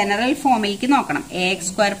നമ്മുടെ ജനറൽ ഫോമിലേക്ക് നോക്കണം. ax²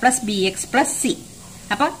 + bx + c.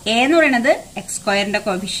 അപ്പൊ എ എന്ന് പറയുന്നത് x²ന്റെ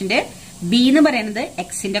കോഎഫിഷ്യന്റ്, ബി എന്ന് പറയുന്നത്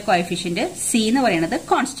എക്സിന്റെ കോഎഫിഷ്യന്റ്, സി എന്ന് പറയുന്നത്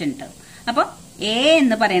കോൺസ്റ്റന്റ്. അപ്പൊ എ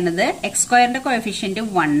എന്ന് പറയുന്നത് x²ന്റെ കോഎഫിഷ്യന്റ്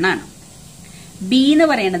 1 ആണ്. ബി എന്ന്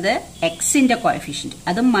പറയുന്നത് എക്സിന്റെ കോഎഫിഷ്യന്റ്,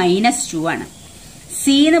 അത് -2 ആണ്.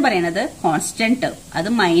 സി എന്ന് പറയുന്നത് കോൺസ്റ്റന്റ്, അത്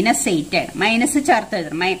 -8 ആണ്. മൈനസ് ചേർത്ത്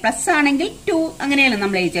എഴുതണം. പ്ലസ് ആണെങ്കിൽ 2 അങ്ങനെയാണ്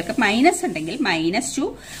നമ്മൾ എഴുതി ചേർക്കുക. മൈനസ് ഉണ്ടെങ്കിൽ -2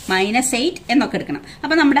 -8 എന്നൊക്കെ എടുക്കണം.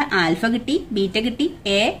 അപ്പൊ നമ്മുടെ ആൽഫ കിട്ടി, ബീറ്റ കിട്ടി,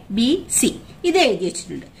 എ ബി സി ഇത് എഴുതി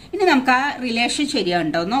വെച്ചിട്ടുണ്ട്. ഇനി നമുക്ക് ആ റിലേഷൻ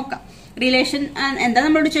ശരിയാണ്ടോ നോക്കാം. റിലേഷൻ എന്താ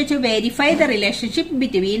നമ്മളോട് ചോദിച്ചു? Verify the relationship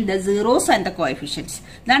between the zeros and the coefficients.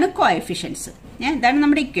 ഇതാണ് കോഎഫിഷ്യൻസ്. ഇതാണ്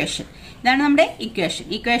നമ്മുടെ ഇക്വേഷൻ.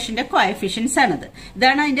 ഇക്വേഷന്റെ കോഎഫിഷ്യൻസ് ആണിത്.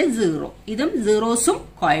 ഇതാണ് അതിന്റെ സീറോ. ഇതും സീറോസും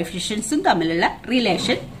കോഎഫിഷ്യൻസും തമ്മിലുള്ള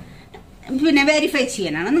റിലേഷൻ പിന്നെ വെരിഫൈ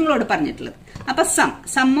ചെയ്യാനാണ് നിങ്ങളോട് പറഞ്ഞിട്ടുള്ളത്. അപ്പൊ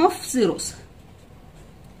സം ഓഫ് സീറോസ്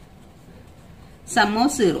എന്ന്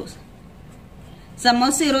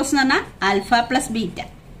പറഞ്ഞാൽ ആൽഫ പ്ലസ് ബീറ്റ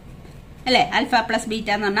അല്ലെ? ആൽഫ പ്ലസ് ബീറ്റ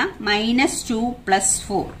എന്ന് പറഞ്ഞാൽ -2 +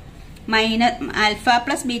 4. ആൽഫ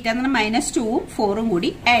പ്ലസ് ബീറ്റ എന്ന് പറഞ്ഞാൽ -2ഉം 4ഉം കൂടി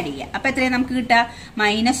ആഡ് ചെയ്യുക. അപ്പൊ എത്രയാണ് നമുക്ക് കിട്ടുക?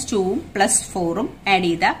 -2ഉം +4ഉം ആഡ്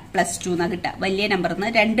ചെയ്താൽ +2 എന്നാ കിട്ടുക. വലിയ നമ്പറിന്ന്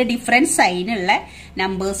രണ്ട് ഡിഫറൻറ്റ് സൈനുള്ള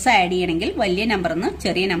നമ്പേഴ്സ് ആഡ് ചെയ്യണമെങ്കിൽ വലിയ നമ്പറിന്ന്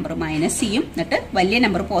ചെറിയ നമ്പർ മൈനസ് ചെയ്യും, എന്നിട്ട് വലിയ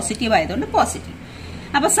നമ്പർ പോസിറ്റീവ് ആയതുകൊണ്ട് പോസിറ്റീവ്.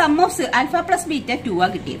 അപ്പൊ some of alpha plus beta 2 ആ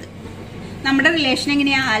കിട്ടിയത്. നമ്മുടെ റിലേഷൻ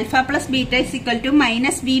എങ്ങനെയാ? Alpha plus beta =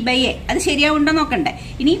 -b/a. അത് ശരിയാവുണ്ടോ നോക്കണ്ടേ.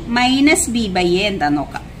 ഇനി -b/a എന്താ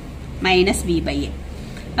നോക്കാം. -b/a.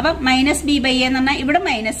 അപ്പൊ -b/a എന്ന് പറഞ്ഞാൽ ഇവിടെ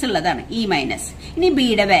മൈനസ് ഉള്ളതാണ്, ഈ മൈനസ്. ഇനി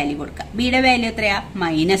ബിയുടെ വാല്യൂ കൊടുക്കാം. ബിയുടെ വാല്യൂ എത്രയാ?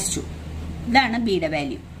 -2. ഇതാണ് ബിയുടെ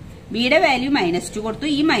വാല്യൂ. ബിയുടെ വാല്യൂ -2 കൊടുത്തു.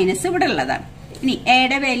 ഈ മൈനസ് ഇവിടെ ഉള്ളതാണ്. ഇനി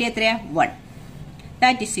എയുടെ വാല്യൂ എത്രയാ? 1.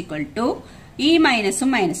 ദാറ്റ് ഈസ് ഈക്വൽ ടു ഈ മൈനസും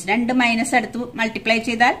രണ്ട് മൈനസ് എടുത്ത് മൾട്ടിപ്ലൈ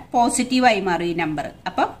ചെയ്താൽ പോസിറ്റീവായി മാറും ഈ നമ്പർ.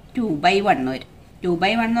 അപ്പൊ 2/1 വരും.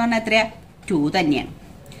 2/1 എന്ന് പറഞ്ഞാൽ എത്രയാ? 2 തന്നെയാണ്.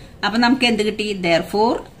 അപ്പൊ നമുക്ക് എന്ത് കിട്ടി?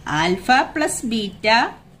 therefore alpha plus beta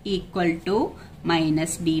 =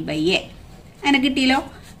 -b/a. അങ്ങനെ കിട്ടിയല്ലോ.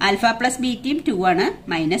 ആൽഫ പ്ലസ് ബീറ്റയും 2 ആണ്,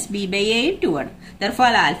 -b/aയും 2 ആണ്.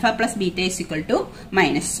 therefore alpha plus beta =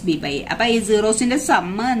 -b/a. അപ്പൊ ഈ സീറോസിന്റെ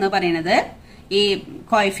സമ്മ എന്ന് പറയുന്നത് ഈ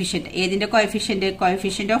കോഎഫിഷ്യന്റ്, ഏതിന്റെ coefficient?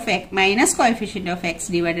 Coefficient of x minus coefficient of x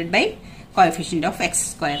divided by coefficient of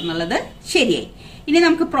x² എന്നുള്ളത് ശരിയായി. ഇനി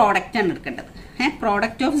നമുക്ക് പ്രോഡക്റ്റ് ആണ് എടുക്കേണ്ടത്.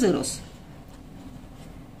 Product of zeros.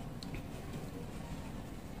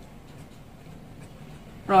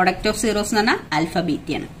 Product of zeros എന്ന് പറഞ്ഞാൽ ആൽഫ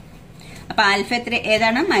ബീറ്റയാണ്. അപ്പൊ ആൽഫ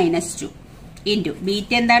ഏതാണ്? -2 ഇൻറ്റു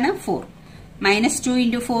ബീറ്റ എന്താണ്? 4. -2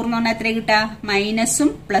 × 4 എന്ന് പറഞ്ഞാൽ എത്ര കിട്ടുക? മൈനസും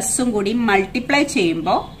പ്ലസും കൂടി മൾട്ടിപ്ലൈ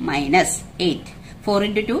ചെയ്യുമ്പോൾ -8. 4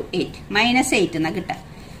 × 2 8 -8 എന്നാ കിട്ടുക.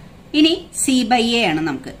 ഇനി c/a ആണ്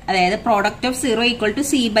നമുക്ക്, അതായത് പ്രോഡക്റ്റ് ഓഫ് 0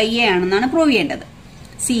 = c/a ആണെന്നാണ് പ്രൂവ് ചെയ്യേണ്ടത്.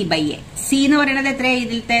 c/a. c എന്ന് പറയുന്നത് എത്രയാ?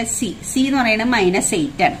 ഇതിലത്തെ c എന്ന് പറയുന്നത്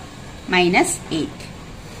 -8 ആണ്. -8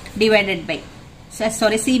 divided by c/a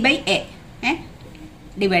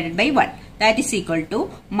divided by 1. That is equal to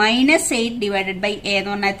 -8 divided by a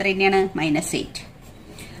എന്ന് പറഞ്ഞാൽ എത്ര തന്നെയാണ്? -8.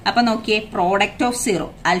 അപ്പൊ നോക്കിയേ, പ്രോഡക്റ്റ് ഓഫ് 0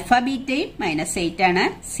 ആൽഫ ബീറ്റയും -8 ആണ്,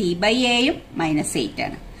 c/a യും -8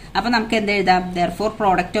 ആണ്. അപ്പൊ നമുക്ക് എന്ത് എഴുതാം? therefore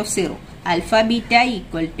product of 0 alpha beta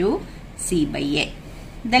equal to c by a.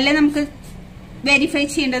 ഇതല്ലേ നമുക്ക് വെരിഫൈ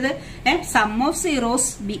ചെയ്യേണ്ടത്. Some of zeros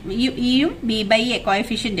ഇയും B by A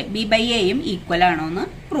coefficient B by എയും ഈക്വൽ ആണോ എന്ന്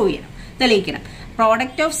പ്രൂവ് ചെയ്യണം, തെളിയിക്കണം.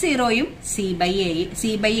 പ്രോഡക്റ്റ് ഓഫ് സീറോയും സി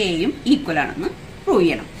ബൈ എയും ഈക്വൽ ആണെന്ന് പ്രൂവ്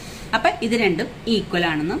ചെയ്യണം. അപ്പൊ ഇത് രണ്ടും ഈക്വൽ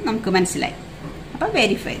ആണെന്ന് നമുക്ക് മനസ്സിലായി. അപ്പൊ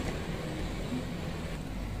വെരിഫൈ ചെയ്ത്.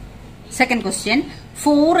 Second question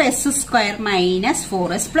 4s² minus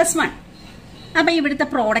 4s plus 1. അപ്പൊ ഇവിടുത്തെ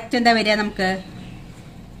പ്രോഡക്റ്റ് എന്താ വരിക? നമുക്ക്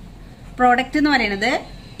പ്രോഡക്റ്റ് എന്ന് പറയുന്നത്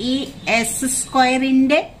ഈ s²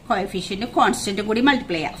 കോഎഫിഷ്യന്റ് കോൺസ്റ്റന്റ് കൂടി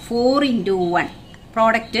മൾട്ടിപ്ലൈ ചെയ്യാം. 4 into 1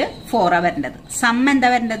 പ്രോഡക്റ്റ് 4 ആ വരേണ്ടത്. സം എന്താ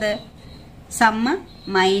വരേണ്ടത്? സം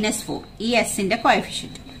 -4 ഈ എസിന്റെ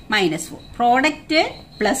കോഎഫിഷ്യന്റ് -4. പ്രോഡക്റ്റ്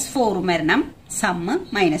 +4 വരണം, സം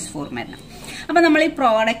 -4 വരണം. അപ്പൊ നമ്മൾ ഈ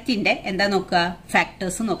പ്രോഡക്റ്റിന്റെ എന്താ നോക്കുക?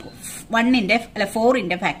 ഫാക്ടേഴ്സ് നോക്കും.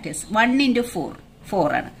 4ന്റെ ഫാക്ടേഴ്സ് 1 into 4 4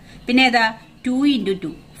 ആണ്. പിന്നെ ഏതാ? 2 into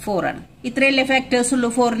 2 4 ആണ്. ഇത്രയല്ലേ ഫാക്ടേഴ്സ് ഉള്ളൂ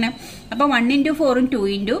 4ന്. അപ്പൊ 1 into 4 2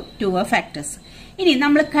 into 2 ഫാക്ടേഴ്സ്. ഇനി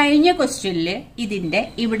നമ്മൾ കഴിഞ്ഞ ക്വസ്റ്റ്യനില് ഇതിന്റെ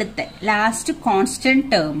ഇവിടുത്തെ ലാസ്റ്റ് കോൺസ്റ്റന്റ്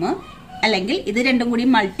ടേം അല്ലെങ്കിൽ ഇത് രണ്ടും കൂടി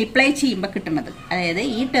മൾട്ടിപ്ലൈ ചെയ്യുമ്പോൾ കിട്ടുന്നത്, അതായത്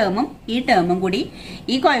ഈ ടേമും കൂടി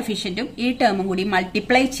ഈ കോഎഫിഷ്യന്റും ഈ ടേമും കൂടി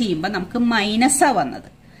മൾട്ടിപ്ലൈ ചെയ്യുമ്പോൾ നമുക്ക് മൈനസാ വന്നത്.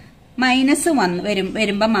 മൈനസ്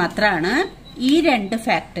വരുമ്പോൾ മാത്രമാണ് ഈ രണ്ട്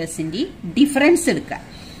ഫാക്ടേഴ്സിന്റെ ഡിഫറൻസ് എടുക്കുക.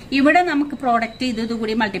 ഇവിടെ നമുക്ക് പ്രോഡക്റ്റ് ഇത്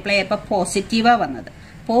കൂടി മൾട്ടിപ്ലൈ ചെയ്യപ്പോൾ പോസിറ്റീവാ വന്നത്.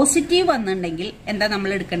 പോസിറ്റീവ് വന്നിട്ടുണ്ടെങ്കിൽ എന്താ നമ്മൾ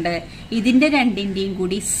എടുക്കേണ്ടത്? ഇതിന്റെ രണ്ടിന്റെയും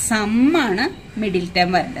കൂടി സമ്മാണ് മിഡിൽ ടേം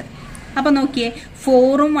വരേണ്ടത്. അപ്പൊ നോക്കിയേ,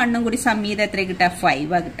 4ഉം 1ഉം കൂടി സം ചെയ്ത് എത്ര കിട്ടുക?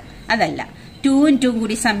 5 ആ കിട്ടുക. അതല്ല, 2ഉം 2ഉം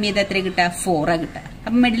കൂടി സം ചെയ്ത് എത്ര കിട്ടുക? 4 ആ കിട്ടുക.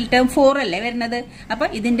 അപ്പൊ മിഡിൽ ടേം 4 അല്ലേ വരുന്നത്? അപ്പൊ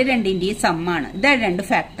ഇതിന്റെ രണ്ടിന്റെയും സമ്മാണ്. ഇതാണ് രണ്ട്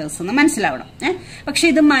ഫാക്ടേഴ്സ് എന്ന് മനസ്സിലാവണം. പക്ഷെ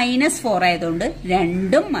ഇത് -4 ആയതുകൊണ്ട്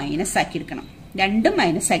രണ്ടും മൈനസ് ആക്കി എടുക്കണം.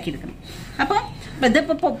 അപ്പൊ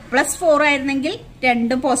ഇതിപ്പോ +4 ആയിരുന്നെങ്കിൽ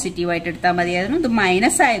രണ്ടും പോസിറ്റീവായിട്ട് എടുത്താൽ മതിയായിരുന്നു. ഇത്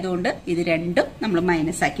മൈനസ് ആയതുകൊണ്ട് ഇത് രണ്ടും നമ്മൾ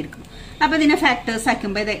മൈനസ് ആക്കി എടുക്കണം. അപ്പൊ ഇതിനെ ഫാക്ടേഴ്സ്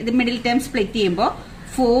ആക്കുമ്പോൾ ഇത് മിഡിൽ ടേം സ്പ്ലിറ്റ് ചെയ്യുമ്പോൾ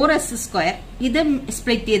 4s² ഇത്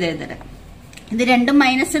സ്പ്ലിറ്റ് ചെയ്ത് എഴുതണം. ഇത് രണ്ടും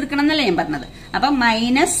മൈനസ് എടുക്കണം എന്നല്ലേ ഞാൻ പറഞ്ഞത്. അപ്പൊ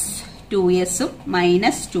 -2s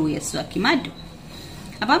 -2s ആക്കി മാറ്റും.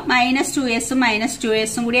 അപ്പൊ -2s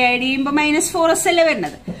കൂടി ആഡ് ചെയ്യുമ്പോൾ -4s അല്ലേ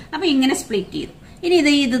വരുന്നത്. അപ്പൊ ഇങ്ങനെ സ്പ്ലിറ്റ് ചെയ്തു. ഇനി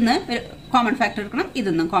ഇതിന്ന് കോമൺ ഫാക്ടർ എടുക്കണം,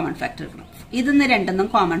 ഇതൊന്നും കോമൺ ഫാക്ടർ എടുക്കണം. ഇതിന്ന് രണ്ടെന്നും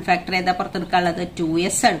കോമൺ ഫാക്ടർ ഏതാ പുറത്തെടുക്കാനുള്ളത്?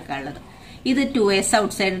 2s എടുക്കാനുള്ളത്. ഇത് 2s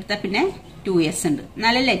ഔട്ട് സൈഡ് എടുത്താൽ പിന്നെ 2s ഉണ്ട്.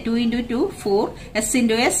 എന്നാലല്ലേ 2 into 2 4 s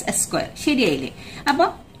into s² ശരിയായില്ലേ? അപ്പൊ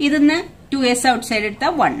ഇതിന്ന് 2s ഔട്ട് സൈഡ്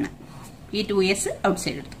എടുത്താൽ 1, ഈ 2s ഔട്ട്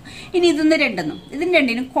സൈഡ് എടുത്തു. ഇനി ഇതിന്ന് ഇതിന്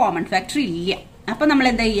രണ്ടിനും കോമൺ ഫാക്ടർ ഇല്ല. അപ്പൊ നമ്മൾ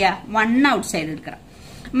എന്താ ചെയ്യുക? 1 ഔട്ട് സൈഡ് എടുക്കണം.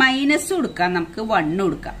 മൈനസ് കൊടുക്കാം, നമുക്ക് 1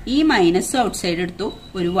 കൊടുക്കാം. ഈ മൈനസ് ഔട്ട് സൈഡ് എടുത്തു,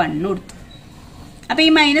 ഒരു 1 കൊടുത്തു. അപ്പൊ ഈ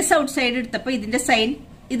മൈനസ് ഔട്ട് സൈഡ് എടുത്തപ്പോ ഇതിന്റെ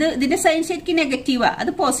സൈൻ ശരിക്കും നെഗറ്റീവാ, അത്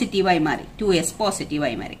പോസിറ്റീവായി മാറി. 2s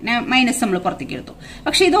പോസിറ്റീവായി മാറി. മൈനസ് നമ്മൾ പുറത്തേക്ക് എടുത്തു.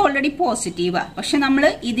 പക്ഷെ ഇത് ഓൾറെഡി പോസിറ്റീവാ. പക്ഷെ നമ്മൾ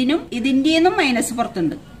ഇതിന്റെയൊന്നും മൈനസ്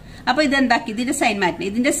പുറത്തുണ്ട്. അപ്പൊ ഇതെന്താക്കി? ഇതിന്റെ സൈൻ മാറ്റണം.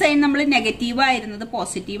 ഇതിന്റെ സൈൻ നമ്മൾ നെഗറ്റീവ് ആയിരുന്നത്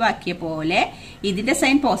പോസിറ്റീവ് ആക്കിയ പോലെ ഇതിന്റെ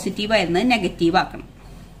സൈൻ പോസിറ്റീവ് ആയിരുന്നത് നെഗറ്റീവ് ആക്കണം.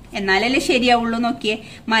 എന്നാലല്ലേ ശരിയാവുള്ളൂ. നോക്കിയേ,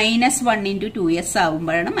 -1 into 2s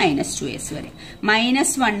ആവുമ്പോഴാണ് -2s വരെ.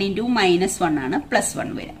 -1 into -1 ആണ്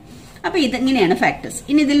 +1 വരെ. അപ്പൊ ഇതെങ്ങനെയാണ് ഫാക്ടേഴ്സ്.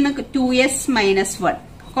 ഇനി ഇതിൽ നിന്ന് 2s -1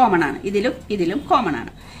 കോമൺ ആണ്. ഇതിലും കോമൺ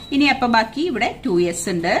ആണ്. ഇനി അപ്പൊ ബാക്കി ഇവിടെ 2s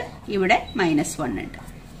ഉണ്ട്, ഇവിടെ -1 ഉണ്ട്.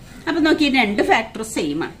 അപ്പൊ നോക്കി രണ്ട് ഫാക്ടർ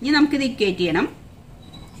സെയിം ആണ്. ഇനി നമുക്ക് ഇത് ഇക്വേറ്റ് ചെയ്യണം.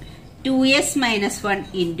 2s -1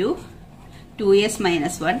 into 2s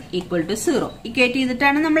 -1 equal to 0 equate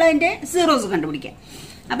ചെയ്തിട്ടാണ് നമ്മൾ അതിന്റെ സീറോസ് കണ്ടുപിടിക്കുക.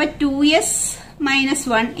 അപ്പൊ 2s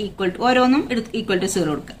 -1 equal to ഓരോന്നും ഈക്വൽ ടു 0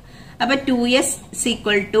 കൊടുക്കുക. അപ്പൊ 2s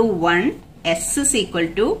equal to 1, s equal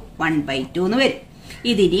to 1/2 എന്ന് വരും.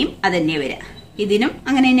 ഇതിനെയും അതന്നെ വരാം. ഇതിനും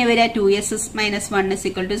അങ്ങനെ തന്നെ വരാം. 2s -1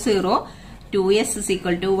 equal to 0, 2s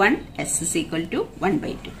equal to 1, s equal to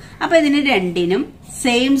 1/2. അപ്പൊ ഇതിന് രണ്ടിനും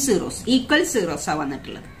സെയിം സീറോസ്, ഈക്വൽ സീറോസ് ആ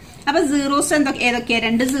വന്നിട്ടുള്ളത്. അപ്പൊ സീറോസ് ഏതൊക്കെയാ?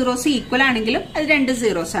 രണ്ട് സീറോസ് ഈക്വൽ ആണെങ്കിലും അത് രണ്ട്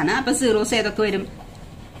സീറോസ് ആണ്. അപ്പൊ സീറോസ് ഏതൊക്കെ വരും?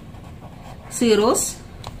 Zeros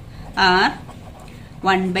R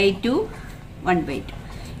 1/2, 1/2.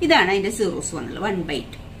 ഇതാണ് അതിന്റെ സീറോസ് വന്നുള്ളത്,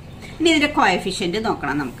 1/2. ഇനി ഇതിന്റെ കോഎഫിഷ്യന്റ്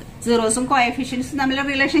നോക്കണം നമുക്ക്. സീറോസും കോഎഫിഷ്യൻസും തമ്മിലുള്ള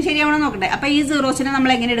റിലേഷൻ ശരിയാവണം നോക്കട്ടെ. അപ്പൊ ഈ സീറോസിനെ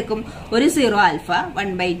നമ്മൾ എങ്ങനെ എടുക്കും? ഒരു 0 ആൽഫ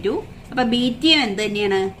 1/2. അപ്പൊ ബീറ്റയും എന്ത്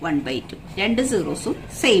തന്നെയാണ്? 1/2. രണ്ട് സീറോസും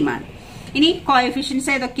സെയിം ആണ്. ഇനി കോഎഫിഷ്യൻസ്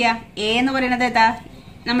ഏതൊക്കെയാ? എ എന്ന് പറയുന്നത് ഏതാ?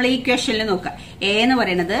 നമ്മൾ ഈ ഇക്വേഷനിൽ നോക്കാം. എ എന്ന്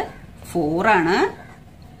പറയുന്നത് 4 ആണ്.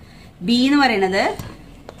 ബി എന്ന് പറയുന്നത്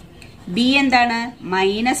ബി എന്താണ്?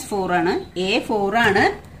 -4 ആണ്. എ 4 ആണ്,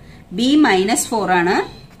 ബി -4 ആണ്,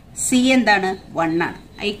 സി എന്താണ്? 1 ആണ്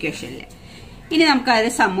ഇക്വേഷനിൽ. ഇനി നമുക്ക്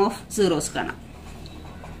അതിൽ സം ഓഫ് സീറോസ് കാണാം.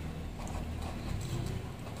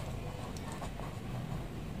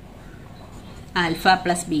 alpha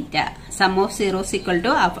plus beta. Sum of zeros equal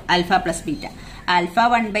to alpha plus beta. Alpha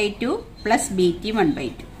 1/2 plus beta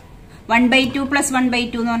 1/2. 1/2 plus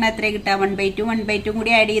 1/2 എന്ന് പറഞ്ഞാൽ എത്ര കിട്ടുക? 1/2 1/2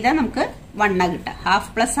 കൂടി ആഡ് ചെയ്താൽ നമുക്ക് 1 കിട്ടുക. ഹാഫ്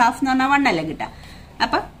പ്ലസ് ഹാഫ് എന്ന് പറഞ്ഞാൽ 1 അല്ല കിട്ടുക.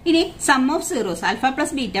 അപ്പൊ ഇനി some of zeros alpha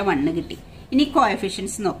plus beta 1 കിട്ടി. ഇനി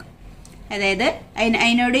കോഎഫിഷ്യൻസ് നോക്കാം. അതായത്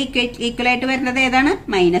അതിനോട് ഈക്വൽ ആയിട്ട് വരുന്നത് ഏതാണ്?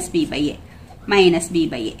 Minus B by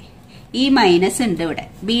A. ഈ മൈനസ് ഉണ്ട് ഇവിടെ.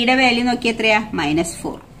 ബിയുടെ വാല്യൂ നോക്കി എത്രയാ?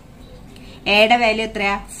 -4. എയുടെ വാല്യൂ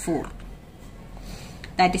എത്രയാ? 4.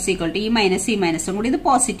 ദാറ്റ് ഈസ് ഈക്വൽ ടു ഈ മൈനസും കൂടി ഇത്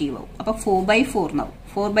പോസിറ്റീവ് ആവും. അപ്പൊ 4/4 എന്നാവും.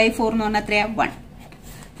 4/4 എന്ന് പറഞ്ഞാൽ എത്രയാ? 1.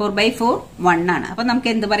 4/4 1 ആണ്. അപ്പൊ നമുക്ക്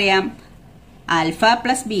എന്ത് പറയാം? Alpha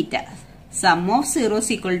plus beta some of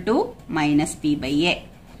zeros equal to minus B by A.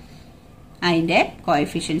 അതിന്റെ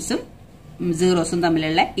കോഎഫിഷ്യൻസും സീറോസും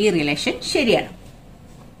തമ്മിലുള്ള ഈ റിലേഷൻ ശരിയാണ്.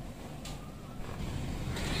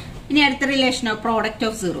 ഇനി അടുത്ത റിലേഷനോ product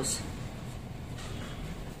of zeros.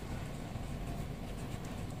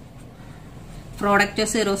 Product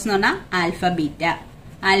of zeros എന്ന് പറഞ്ഞാൽ ആൽഫ ബീറ്റ.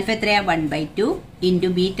 ആൽഫ എത്രയാ? 1/2 ഇൻറ്റു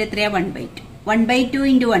ബീറ്റ എത്രയാ? 1/2. 1/2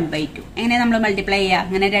 ഇൻറ്റു 1/2 എങ്ങനെ നമ്മൾ മൾട്ടിപ്ലൈ ചെയ്യുക?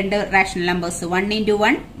 അങ്ങനെ രണ്ട് റാഷണൽ നമ്പേഴ്സ് 1 ഇൻറ്റു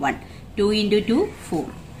 1 1, 2 ഇൻറ്റു 2 4.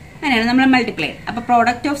 അങ്ങനെയാണ് നമ്മൾ മൾട്ടിപ്ലൈ. അപ്പൊ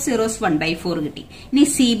പ്രോഡക്റ്റ് ഓഫ് സീറോസ് 1/4 കിട്ടി. ഇനി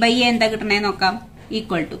സി ബൈ എ എന്താ കിട്ടണേ നോക്കാം.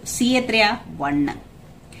 ഈക്വൽ ടു സി എത്രയാ? 1,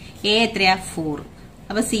 എ എത്രയാ? 4.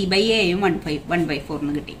 അപ്പൊ സി ബൈ എയും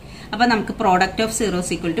 1/4 കിട്ടി. അപ്പൊ നമുക്ക് product of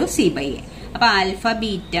zeros equal to C by A. അപ്പൊ alpha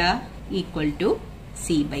beta equal to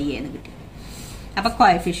C by A എന്ന് കിട്ടി. അപ്പൊ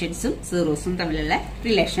കോഎഫിഷ്യൻസും സീറോസും തമ്മിലുള്ള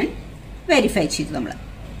റിലേഷൻ വെരിഫൈ ചെയ്തു നമ്മൾ.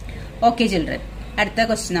 ഓക്കെ ചിൽഡ്രൻ, അടുത്ത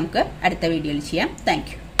ക്വസ്റ്റ്യൻ നമുക്ക് അടുത്ത വീഡിയോയിൽ ചെയ്യാം.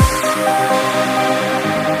 Thank you.